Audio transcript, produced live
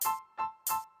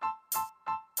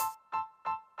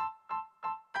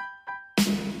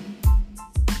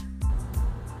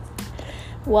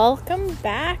Welcome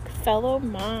back, fellow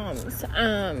moms.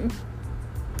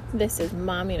 This is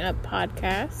Momming Up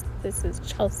Podcast. This is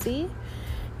Chelsea.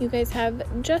 You guys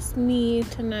have just me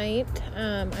tonight.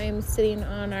 I am sitting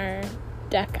on our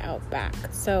deck out back.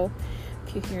 So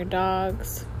if you hear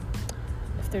dogs,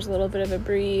 if there's a little bit of a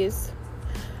breeze,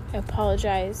 I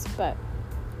apologize, but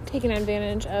taking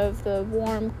advantage of the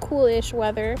warm, coolish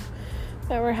weather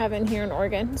that we're having here in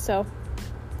Oregon. So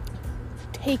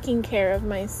taking care of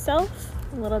myself,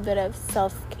 a little bit of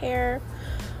self-care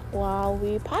while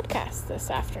we podcast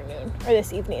this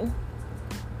evening.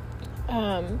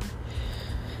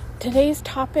 Today's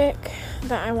topic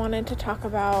that I wanted to talk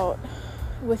about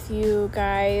with you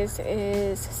guys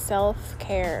is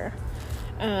self-care.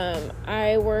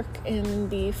 I work in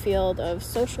the field of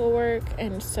social work,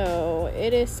 and so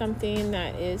it is something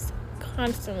that is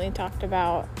constantly talked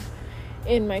about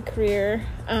in my career,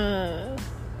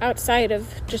 outside of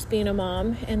just being a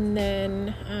mom. And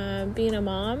then being a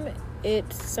mom,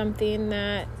 it's something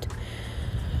that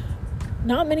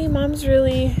not many moms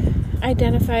really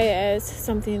identify as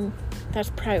something that's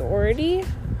priority,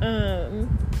 and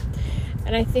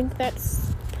I think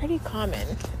that's pretty common.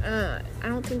 I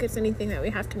don't think it's anything that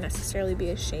we have to necessarily be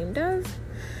ashamed of.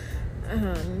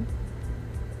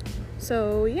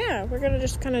 So yeah, we're gonna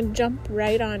just kind of jump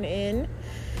right on in.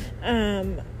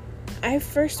 I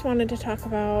first wanted to talk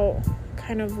about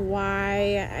kind of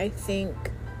why I think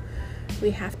we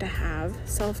have to have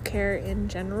self-care in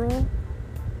general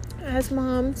as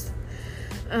moms.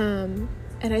 And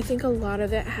I think a lot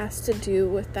of it has to do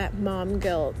with that mom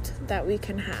guilt that we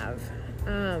can have.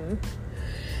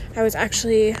 I was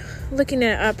actually looking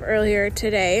it up earlier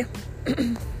today,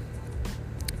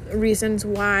 reasons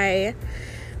why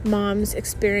moms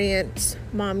experience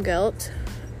mom guilt.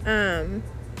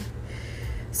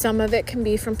 Some of it can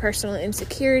be from personal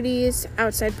insecurities,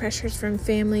 outside pressures from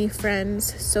family,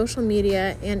 friends, social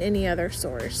media, and any other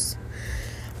source.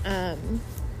 I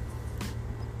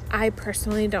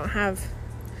personally don't have,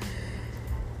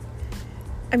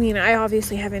 I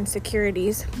obviously have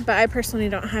insecurities, but I personally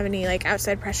don't have any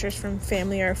outside pressures from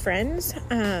family or friends.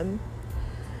 But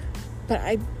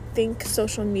I think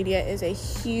social media is a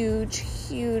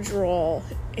huge role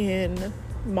in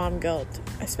mom guilt,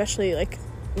 especially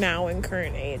now in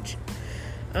current age.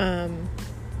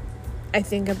 I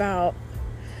think about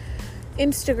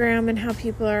Instagram and how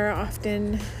people are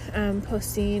often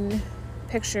posting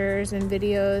pictures and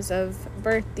videos of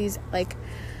these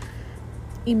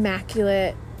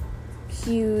immaculate,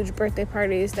 huge birthday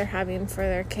parties they're having for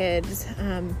their kids,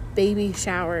 baby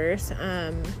showers,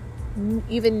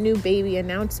 even new baby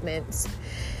announcements.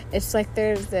 It's like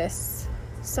there's this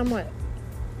somewhat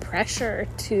pressure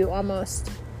to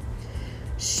almost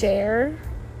share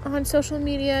on social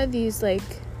media these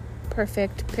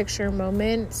perfect picture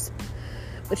moments,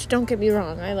 which, don't get me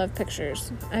wrong, I love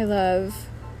pictures. I love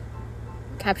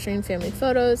capturing family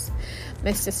photos.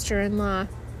 My sister-in-law,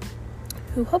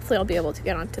 who hopefully I'll be able to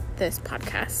get onto this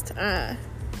podcast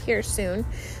here soon,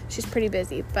 she's pretty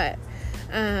busy, but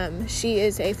she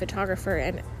is a photographer,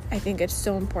 and I think it's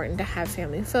so important to have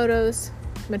family photos,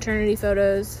 maternity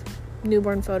photos,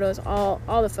 newborn photos,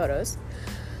 all the photos.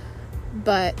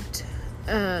 But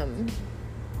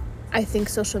I think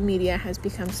social media has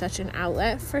become such an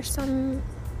outlet for some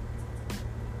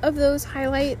of those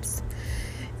highlights,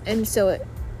 and so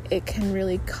it can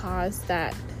really cause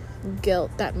that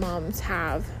guilt that moms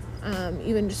have,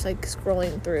 even just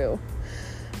scrolling through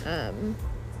an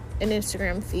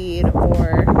Instagram feed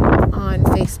or on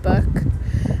Facebook,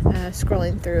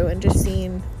 scrolling through and just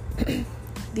seeing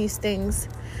these things,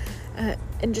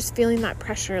 and just feeling that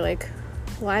pressure,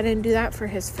 well, I didn't do that for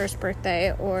his first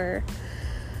birthday, or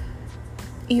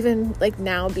even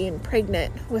now being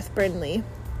pregnant with Brindley.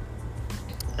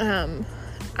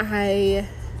 I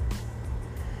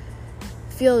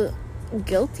feel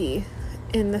guilty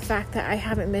in the fact that I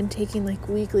haven't been taking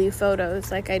weekly photos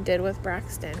like I did with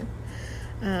Braxton.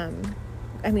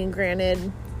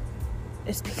 Granted,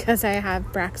 it's because I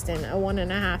have Braxton, a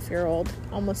 1.5-year-old,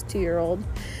 almost 2-year-old.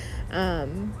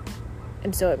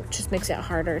 And so it just makes it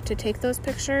harder to take those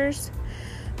pictures.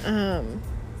 But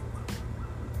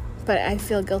I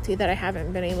feel guilty that I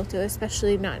haven't been able to,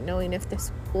 especially not knowing if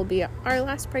this will be our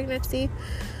last pregnancy.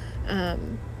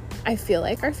 I feel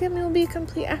like our family will be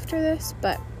complete after this,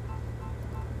 but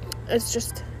it's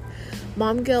just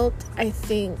mom guilt, I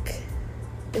think,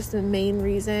 is the main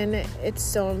reason it's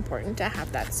so important to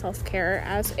have that self-care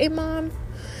as a mom.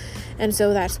 And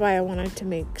so that's why I wanted to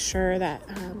make sure that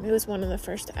it was one of the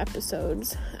first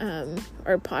episodes,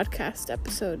 or podcast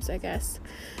episodes, I guess,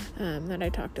 that I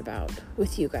talked about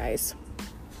with you guys.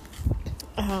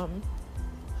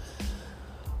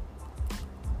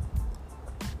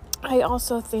 I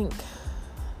also think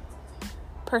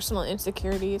personal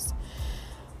insecurities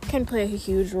can play a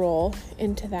huge role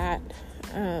into that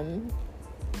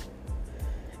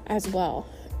as well.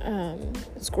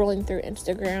 Scrolling through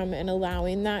Instagram and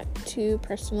allowing that to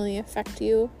personally affect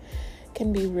you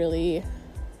can be really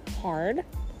hard.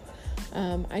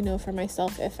 I know for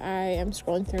myself, if I am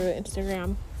scrolling through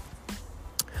Instagram,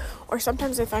 or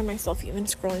sometimes I find myself even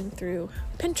scrolling through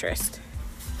Pinterest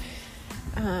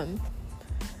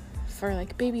for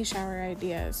like baby shower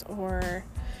ideas or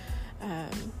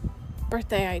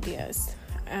birthday ideas.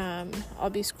 I'll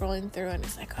be scrolling through and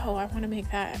it's like, oh, I want to make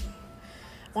that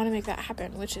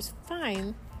happen, which is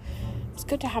fine. It's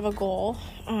good to have a goal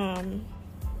and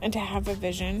to have a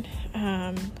vision,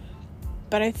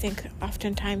 but I think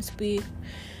oftentimes we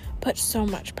put so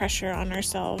much pressure on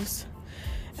ourselves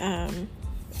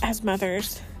as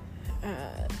mothers,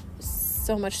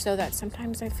 so much so that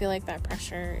sometimes I feel like that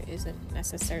pressure isn't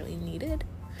necessarily needed.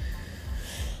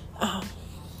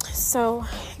 So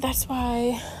that's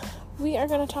why we are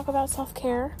going to talk about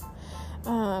self-care,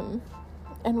 and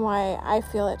why I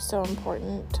feel it's so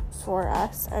important for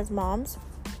us as moms.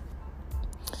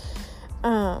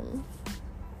 And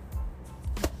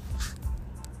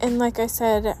like I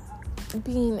said,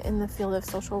 being in the field of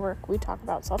social work, we talk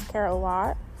about self-care a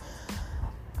lot.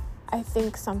 I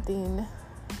think something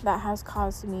that has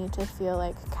caused me to feel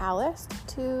like calloused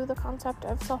to the concept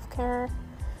of self-care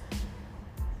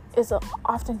is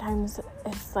oftentimes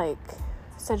it's like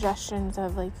suggestions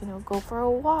of like, go for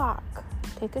a walk,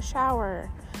 take a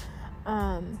shower,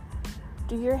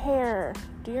 do your hair,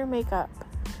 do your makeup.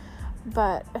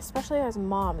 But especially as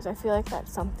moms, I feel like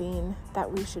that's something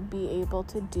that we should be able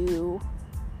to do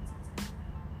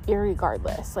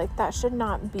irregardless. Like that should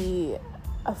not be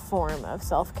a form of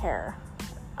self-care.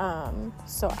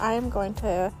 So I am going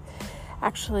to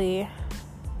actually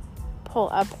pull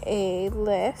up a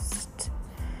list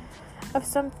of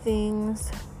some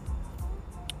things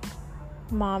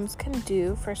moms can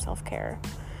do for self-care.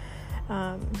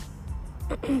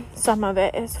 Some of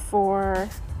it is for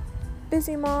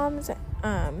busy moms.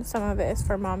 Some of it is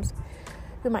for moms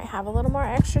who might have a little more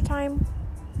extra time.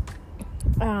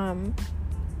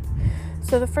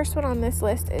 So the first one on this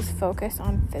list is focus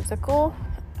on physical.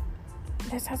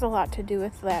 This has a lot to do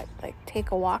with that, like,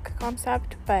 take a walk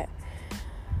concept, but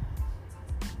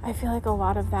I feel like a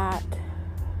lot of that,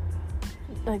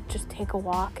 like, just take a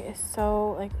walk is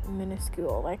so, like,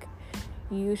 minuscule. Like,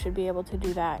 you should be able to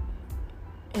do that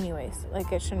anyways.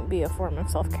 Like, it shouldn't be a form of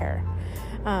self-care.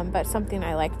 But something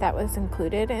I liked that was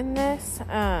included in this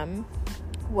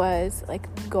was,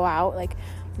 like, go out, like,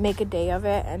 make a day of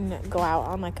it and go out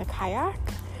on, like, a kayak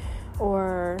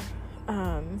or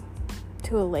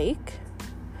to a lake,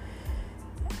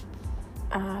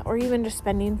 or even just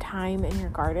spending time in your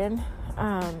garden.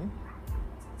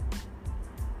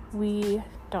 We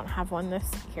don't have one this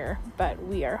year, but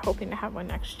we are hoping to have one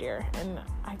next year, and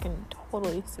I can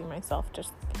totally see myself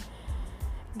just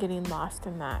getting lost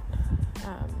in that.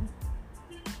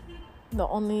 The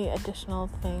only additional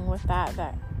thing with that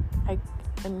I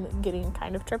am getting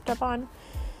kind of tripped up on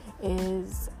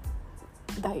is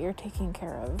that you're taking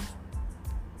care of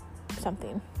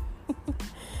something.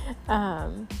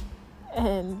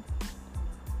 And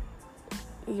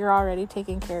you're already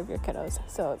taking care of your kiddos,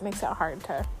 so it makes it hard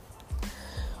to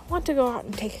want to go out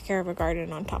and take care of a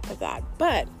garden on top of that.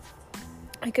 But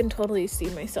I can totally see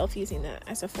myself using that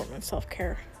as a form of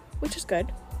self-care, which is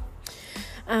good.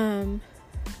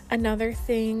 Another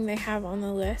thing they have on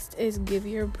the list is give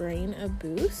your brain a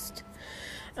boost.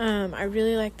 I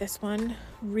really like this one.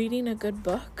 Reading a good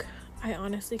book. I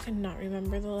honestly cannot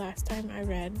remember the last time I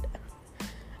read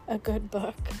a good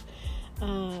book.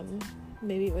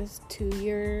 Maybe it was 2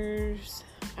 years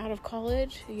out of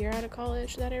college, a year out of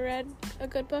college that I read a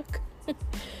good book.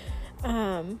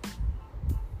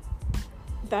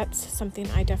 That's something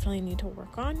I definitely need to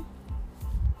work on.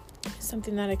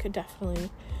 Something that I could definitely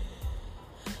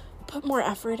put more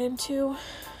effort into.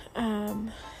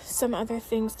 Some other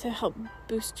things to help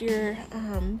boost your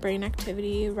brain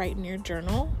activity: write in your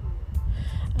journal,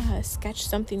 sketch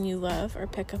something you love, or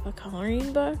pick up a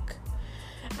coloring book.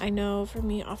 I know for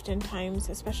me, oftentimes,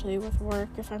 especially with work,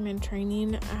 if I'm in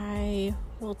training, I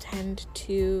will tend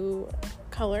to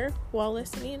color while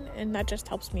listening, and that just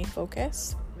helps me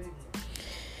focus.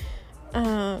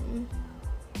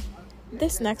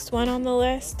 This next one on the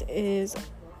list is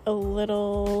a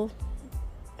little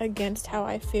against how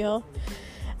I feel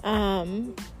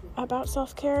about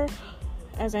self-care.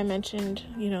 As I mentioned,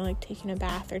 like taking a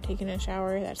bath or taking a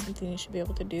shower, that's something you should be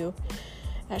able to do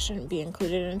that shouldn't be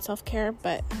included in self-care,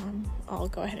 but I'll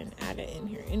go ahead and add it in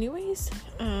here anyways.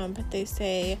 But they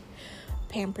say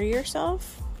pamper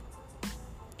yourself,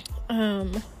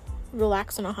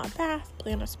 relax in a hot bath,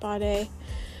 plan a spa day,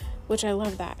 which I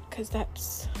love that,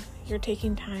 because you're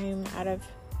taking time out of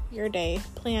your day,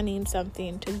 planning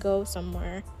something to go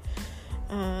somewhere,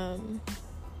 and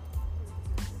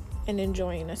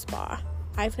enjoying a spa.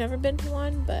 I've never been to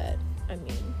one, but I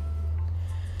mean,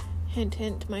 hint,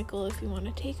 hint, Michael, if you want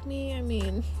to take me,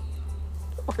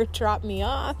 or drop me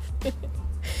off.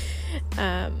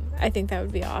 I think that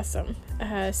would be awesome.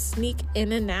 Sneak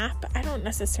in a nap. I don't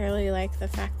necessarily like the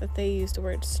fact that they use the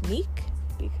word sneak,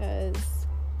 because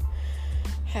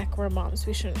heck, we're moms.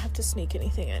 We shouldn't have to sneak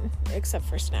anything in except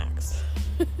for snacks.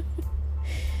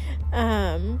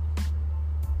 And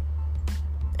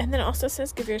then it also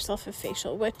says give yourself a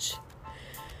facial, which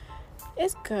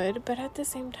is good, but at the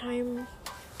same time,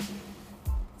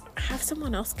 have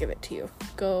someone else give it to you.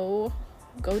 Go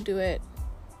do it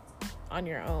on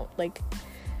your own. Like,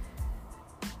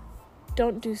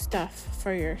 don't do stuff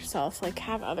for yourself. Like,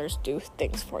 have others do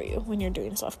things for you when you're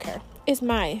doing self-care, is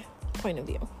my point of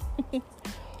view.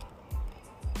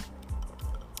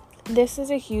 This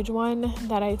is a huge one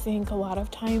that I think a lot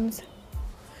of times,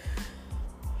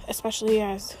 especially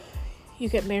as you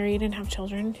get married and have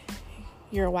children,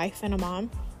 you're a wife and a mom,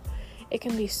 it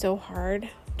can be so hard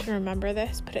to remember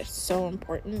this, but it's so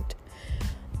important.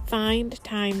 Find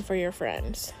time for your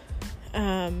friends.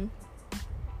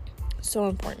 So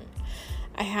important.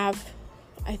 I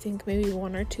think maybe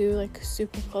one or two like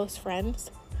super close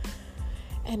friends,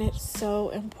 and it's so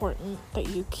important that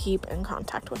you keep in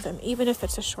contact with them, even if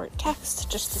it's a short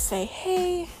text, just to say,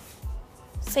 hey,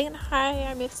 saying hi,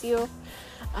 I miss you,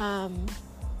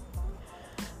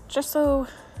 just so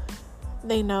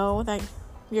they know that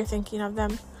you're thinking of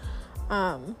them.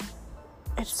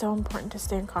 It's so important to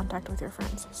stay in contact with your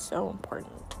friends. It's so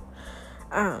important.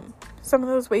 Some of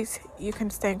those ways you can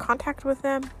stay in contact with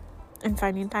them and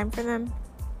finding time for them: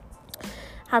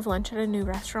 have lunch at a new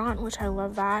restaurant, which I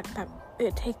love that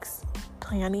it takes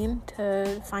planning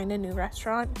to find a new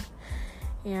restaurant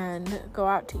and go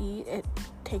out to eat. It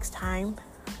takes time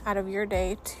out of your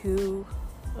day to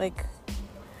like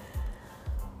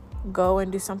go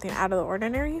and do something out of the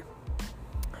ordinary.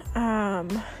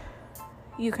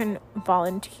 You can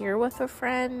volunteer with a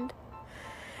friend.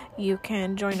 You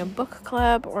can join a book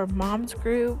club or mom's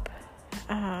group.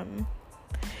 And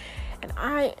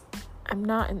I'm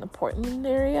not in the Portland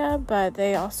area, but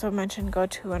they also mentioned go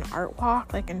to an art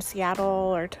walk, like in Seattle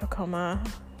or Tacoma,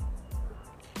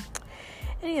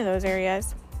 any of those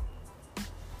areas.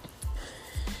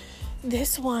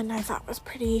 This one I thought was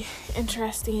pretty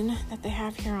interesting that they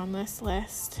have here on this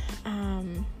list.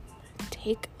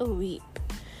 Take a leap.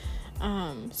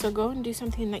 So go and do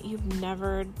something that you've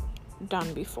never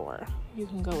done before. You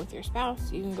can go with your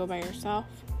spouse. You can go by yourself.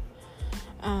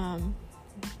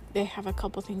 They have a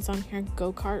couple things on here: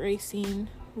 go-kart racing,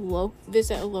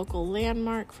 visit a local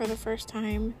landmark for the first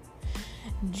time,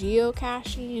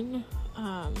 geocaching.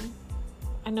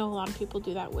 I know a lot of people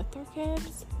do that with their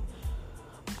kids.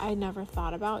 I never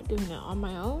thought about doing it on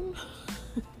my own.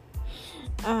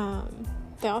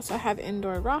 They also have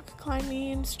indoor rock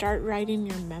climbing, start writing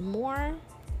your memoir,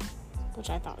 which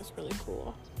I thought was really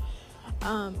cool.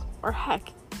 Or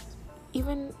heck,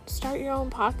 even start your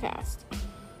own podcast.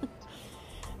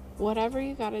 Whatever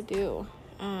you gotta do.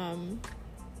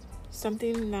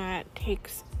 Something that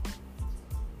takes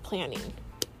planning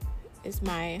is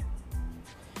my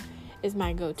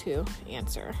go-to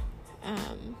answer.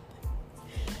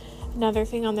 Another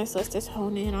thing on this list is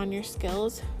hone in on your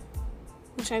skills,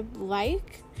 which I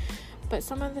like, but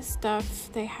some of the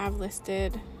stuff they have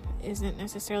listed isn't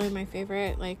necessarily my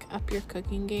favorite, like up your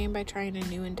cooking game by trying a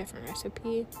new and different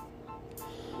recipe.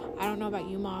 I don't know about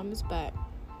you moms, but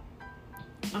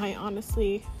I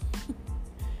honestly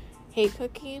hate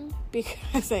cooking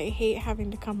because I hate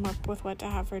having to come up with what to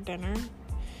have for dinner.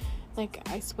 Like,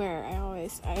 I swear,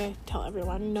 I tell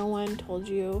everyone, no one told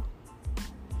you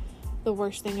the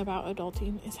worst thing about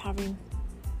adulting is having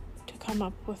to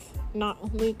not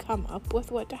only come up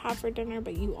with what to have for dinner,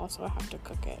 but you also have to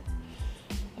cook it.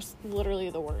 It's literally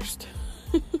the worst.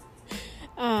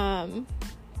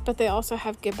 But they also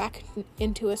have get back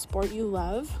into a sport you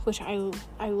love, which I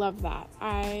love that.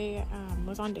 I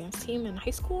was on dance team in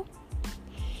high school,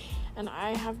 and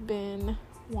I have been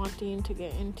wanting to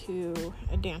get into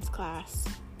a dance class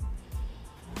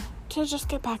to just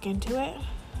get back into it.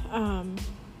 I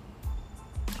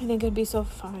think it'd be so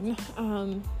fun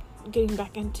getting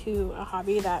back into a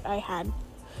hobby that I had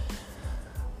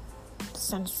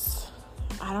since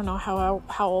I don't know how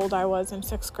old I was in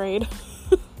 6th grade.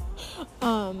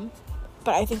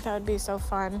 But I think that would be so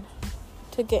fun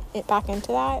to get it back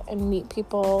into that and meet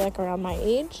people like around my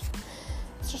age.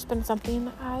 It's just been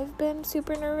something I've been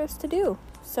super nervous to do.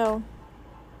 So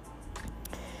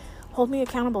hold me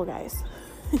accountable, guys.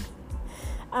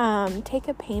 Take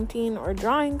a painting or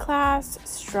drawing class,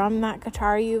 strum that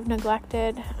guitar you've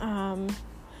neglected.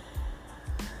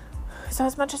 So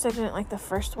as much as I didn't like the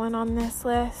first one on this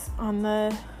list, on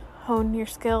the hone your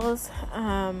skills,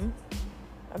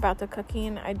 about the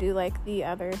cooking, I do like the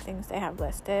other things they have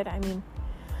listed. I mean,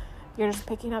 you're just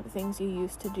picking up things you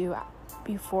used to do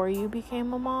before you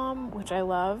became a mom, which I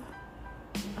love.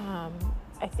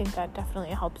 I think that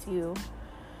definitely helps you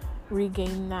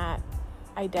regain that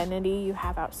identity you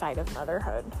have outside of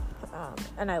motherhood.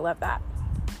 And I love that.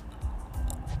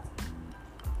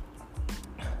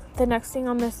 The next thing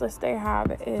on this list they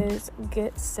have is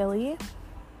get silly.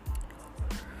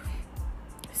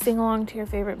 Sing along to your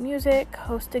favorite music,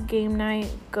 host a game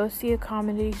night, go see a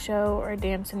comedy show, or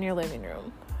dance in your living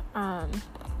room.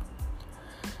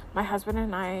 My husband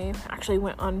and I actually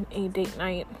went on a date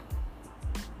night.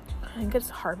 I think it's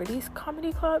Harbody's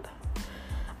Comedy Club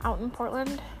out in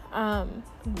Portland.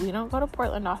 We don't go to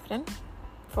Portland often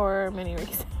for many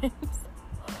reasons.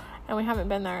 And we haven't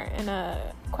been there in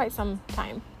quite some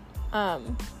time.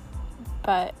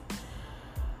 But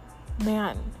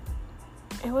man,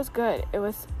 it was good. It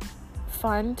was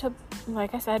fun to,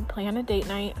 like I said, plan a date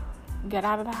night, get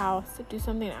out of the house, do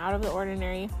something out of the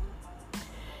ordinary.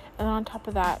 And on top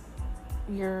of that,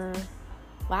 you're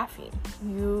laughing.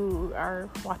 You are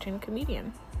watching a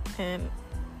comedian. And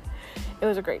it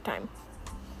was a great time.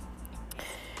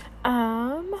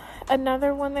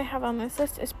 Another one they have on this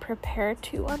list is prepare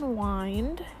to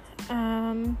unwind.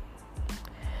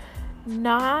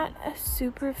 Not a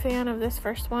super fan of this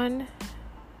first one.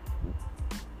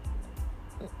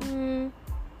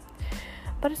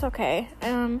 But it's okay.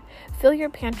 Fill your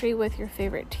pantry with your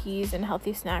favorite teas and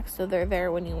healthy snacks so they're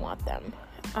there when you want them.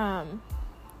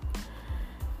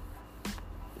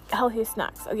 Healthy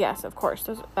snacks. Oh, yes, of course.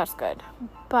 That's good.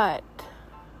 But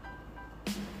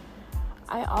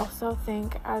I also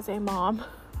think as a mom,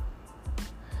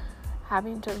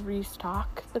 having to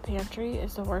restock the pantry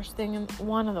is the worst thing, and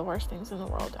one of the worst things in the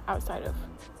world outside of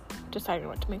deciding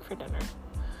what to make for dinner.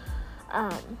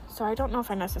 So I don't know if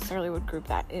I necessarily would group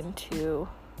that into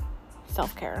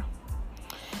self-care.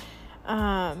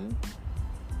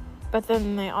 But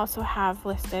then they also have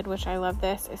listed, which I love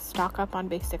this, is stock up on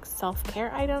basic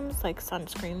self-care items like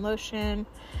sunscreen lotion,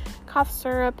 cough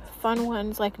syrup, fun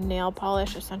ones like nail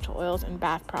polish, essential oils, and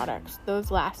bath products. Those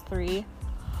last three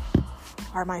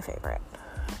are my favorite.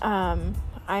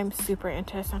 I'm super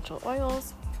into essential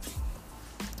oils.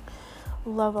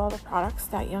 Love all the products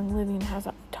that Young Living has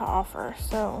to offer.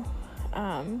 So,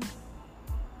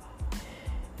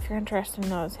 if you're interested in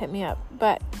those, hit me up.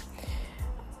 But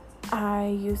I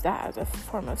use that as a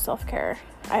form of self-care.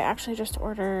 I actually just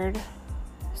ordered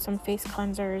some face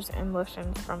cleansers and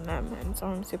lotions from them, and so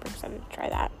I'm super excited to try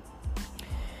that.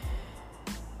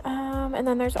 And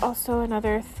then there's also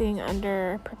another thing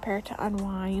under prepare to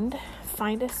unwind.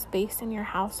 Find a space in your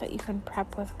house that you can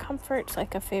prep with comforts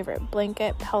like a favorite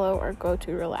blanket, pillow, or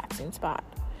go-to relaxing spot.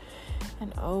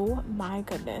 And oh my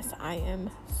goodness, I am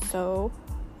so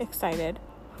excited.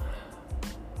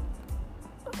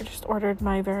 I just ordered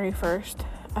my very first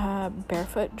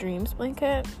Barefoot Dreams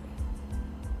blanket,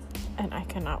 and I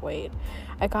cannot wait.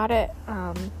 I got it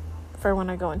for when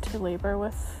I go into labor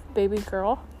with baby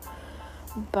girl,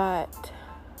 but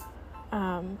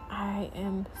I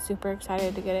am super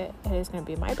excited to get it. It is going to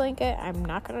be my blanket. I'm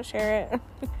not going to share it.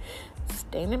 It's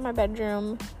staying in my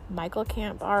bedroom. Michael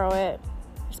can't borrow it.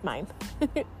 It's mine.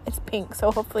 It's pink,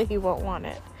 so hopefully he won't want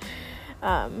it.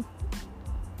 But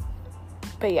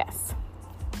yes.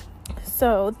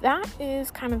 So that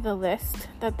is kind of the list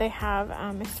that they have.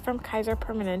 It's from Kaiser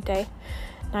Permanente,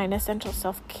 9 essential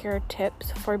self-care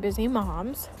tips for busy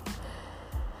moms.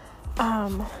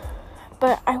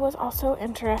 But I was also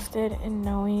interested in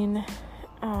knowing,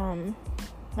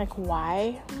 like,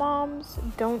 why moms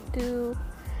don't do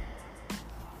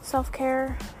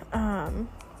self-care.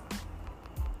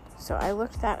 So I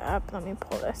looked that up. Let me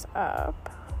pull this up.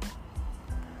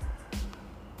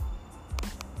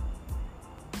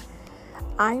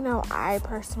 I know I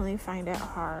personally find it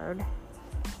hard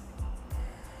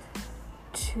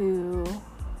to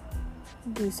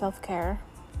do self-care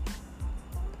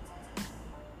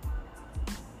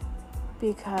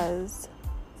because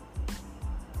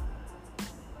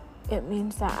it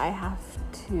means that I have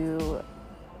to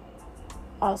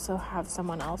also have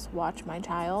someone else watch my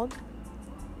child.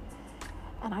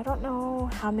 And I don't know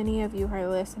how many of you are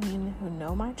listening who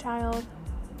know my child,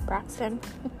 Braxton.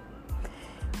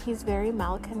 He's very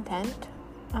malcontent,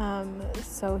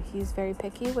 so he's very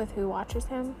picky with who watches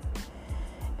him,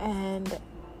 and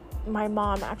my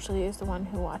mom actually is the one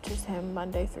who watches him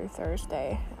Monday through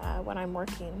Thursday when I'm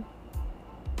working,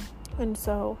 and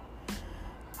so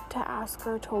to ask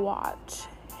her to watch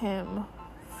him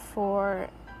for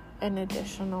an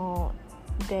additional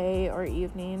day or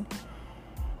evening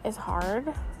is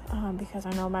hard, because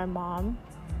I know my mom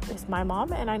is my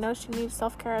mom, and I know she needs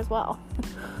self-care as well.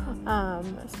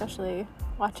 Especially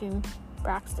watching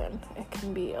Braxton, it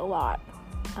can be a lot.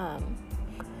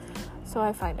 So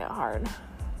I find it hard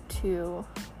to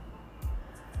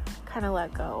kind of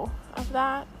let go of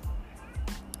that.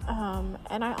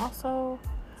 And I also,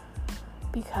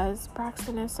 because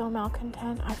Braxton is so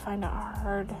malcontent, I find it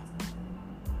hard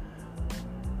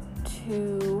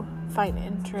to find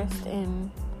interest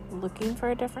in looking for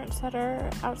a different sitter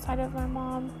outside of my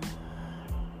mom,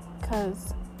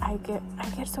 because I get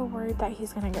so worried that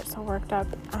he's gonna get so worked up.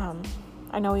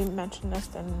 I know we mentioned this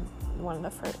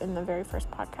in the very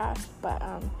first podcast, but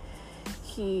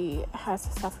he has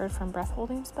suffered from breath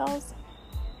holding spells,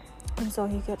 and so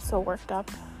he gets so worked up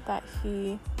that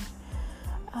he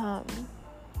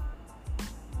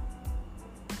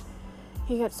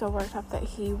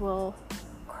will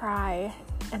cry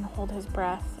and hold his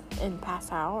breath and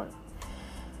pass out.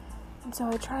 And so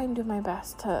I try and do my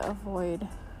best to avoid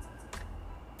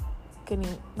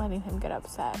letting him get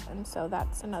upset. And so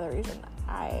that's another reason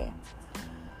I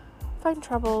find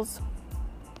troubles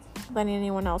letting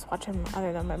anyone else watch him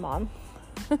other than my mom.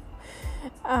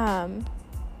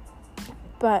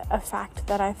 But a fact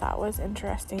that I thought was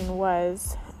interesting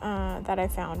was that I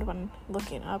found when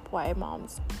looking up why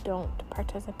moms don't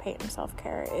participate in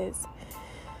self-care is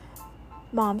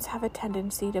moms have a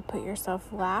tendency to put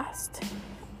yourself last.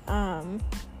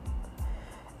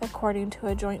 According to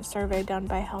a joint survey done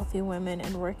by Healthy Women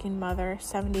and Working Mother,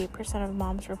 78% of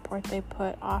moms report they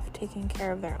put off taking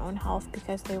care of their own health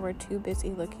because they were too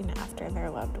busy looking after their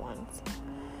loved ones.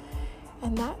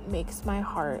 And that makes my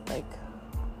heart, it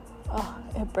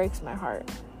breaks my heart.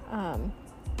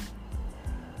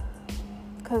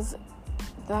 Because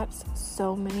that's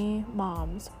so many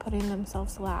moms putting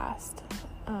themselves last.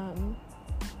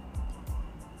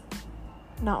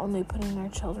 Not only putting their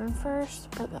children first,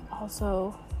 but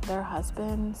also their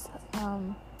husbands.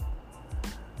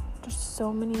 There's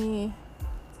so many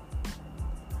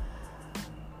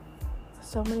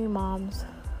moms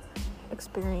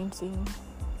experiencing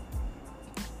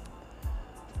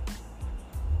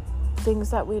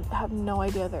things that we have no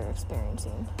idea they're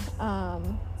experiencing.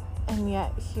 And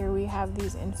yet here we have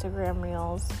these Instagram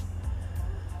reels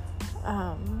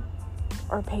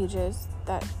or pages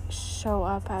that show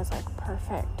up as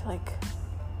perfect,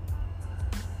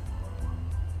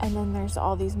 and then there's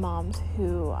all these moms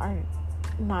who are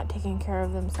not taking care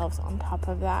of themselves on top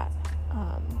of that.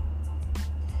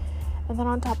 And then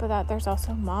on top of that, there's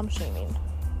also mom shaming.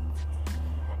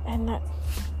 And it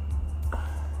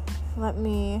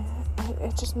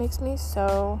just makes me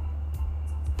so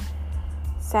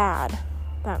sad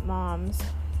that moms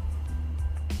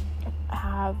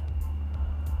have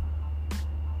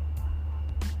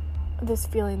this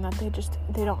feeling that they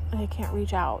can't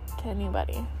reach out to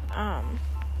anybody,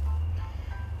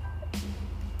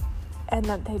 and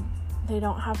that they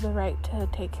don't have the right to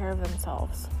take care of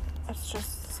themselves. It's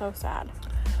just so sad.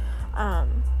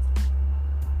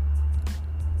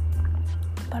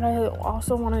 But I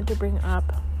also wanted to bring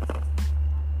up,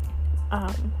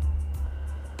 I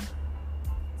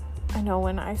know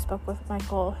when I spoke with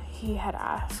Michael, he had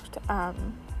asked,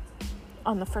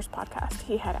 on the first podcast,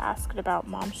 he had asked about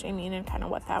mom shaming and kind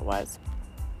of what that was.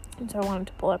 And so I wanted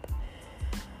to pull up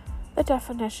the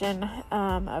definition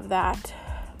of that.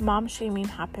 Mom shaming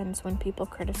happens when people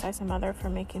criticize a mother for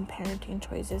making parenting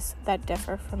choices that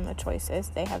differ from the choices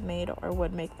they have made or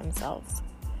would make themselves.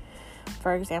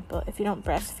 For example, if you don't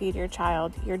breastfeed your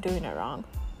child, you're doing it wrong.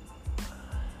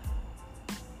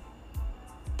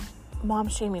 Mom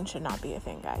shaming should not be a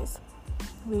thing, guys.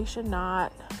 We should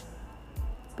not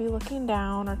be looking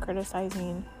down or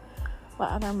criticizing what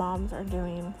other moms are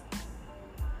doing,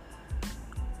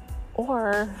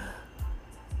 or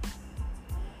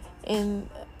in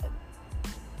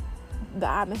the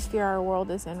atmosphere our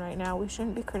world is in right now, we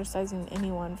shouldn't be criticizing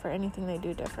anyone for anything they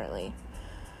do differently.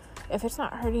 If it's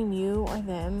not hurting you or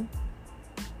them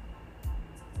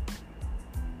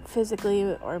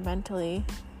physically or mentally,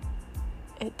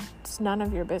 it's none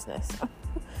of your business.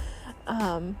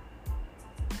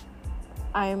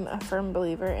 I'm a firm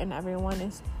believer in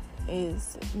everyone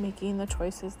is making the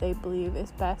choices they believe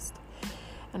is best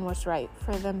and what's right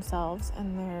for themselves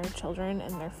and their children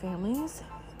and their families.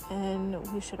 and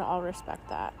we should all respect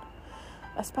that,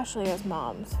 especially as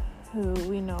moms, who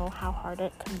we know how hard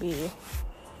it can be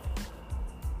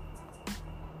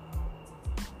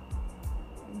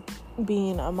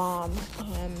being a mom,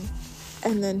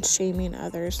 and then shaming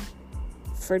others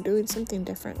for doing something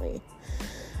differently.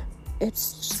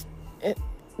 It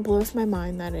blows my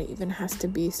mind that it even has to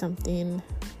be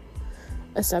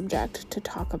a subject to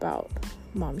talk about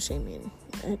mom shaming.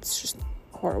 It's just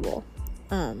horrible.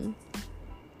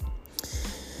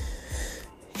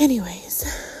 Anyways,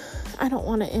 I don't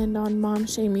want to end on mom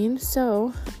shaming,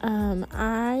 so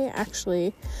I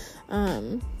actually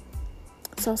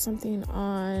saw something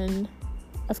on,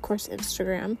 of course,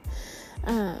 Instagram.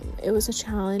 It was a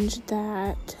challenge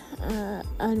that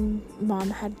a mom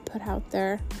had put out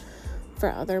there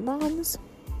for other moms,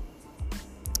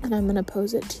 and I'm gonna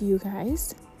pose it to you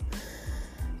guys.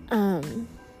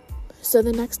 So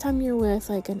the next time you're with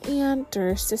like an aunt or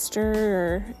a sister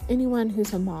or anyone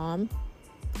who's a mom,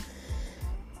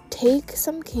 take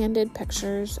some candid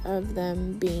pictures of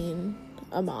them being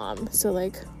a mom. So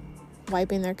like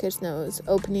wiping their kid's nose,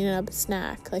 opening up a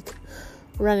snack, like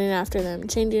running after them,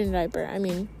 changing a diaper. I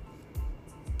mean,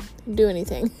 do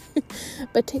anything.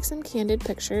 But take some candid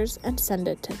pictures and send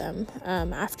it to them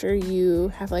after you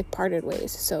have like parted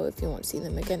ways. So if you won't see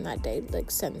them again that day,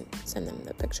 like send them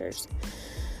the pictures.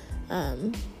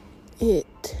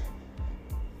 It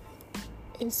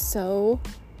is so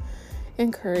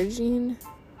encouraging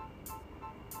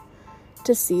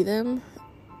to see them.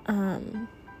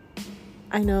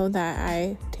 I know that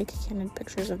I take candid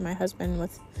pictures of my husband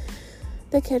with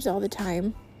the kids all the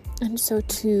time, and so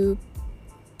to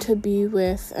be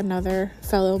with another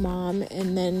fellow mom,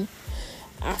 and then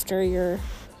after you're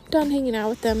done hanging out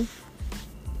with them,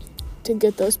 to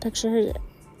get those pictures,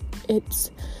 it's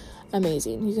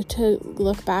amazing. You get to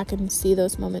look back and see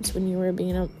those moments when you were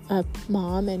being a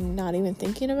mom and not even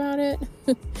thinking about it.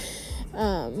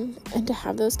 And to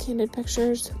have those candid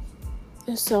pictures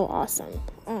is so awesome.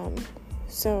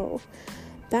 So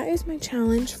that is my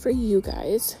challenge for you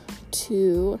guys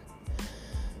to,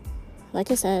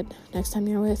 like I said, next time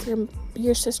you're with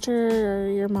your sister or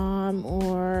your mom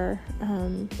or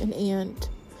an aunt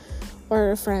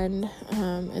or a friend,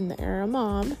 and they're a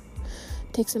mom,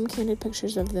 take some candid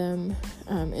pictures of them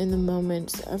in the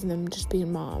moments of them just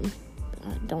being mom.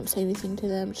 Don't say anything to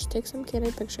them. Just take some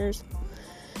candid pictures.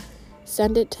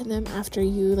 Send it to them after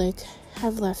you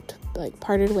have left,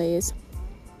 parted ways.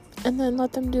 And then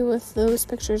let them do with those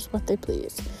pictures what they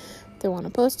please. If they want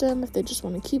to post them, if they just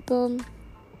want to keep them,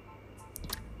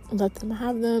 let them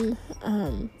have them.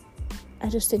 I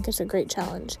just think it's a great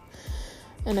challenge.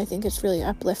 And I think it's really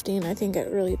uplifting. I think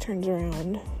it really turns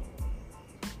around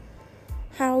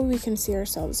how we can see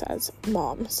ourselves as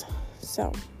moms.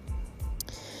 So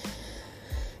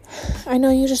I know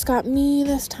you just got me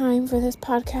this time for this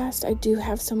podcast. I do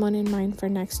have someone in mind for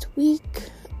next week.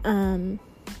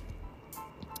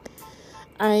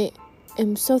 I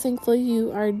am so thankful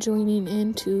you are joining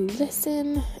in to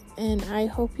listen, and I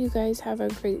hope you guys have a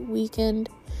great weekend.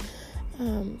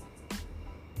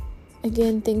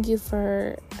 Again, thank you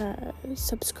for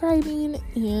subscribing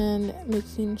and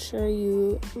making sure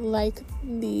you like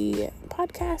the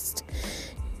podcast.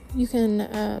 You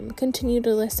can continue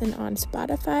to listen on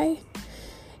Spotify,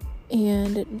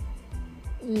 and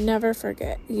never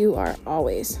forget, you are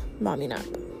always momming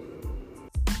up.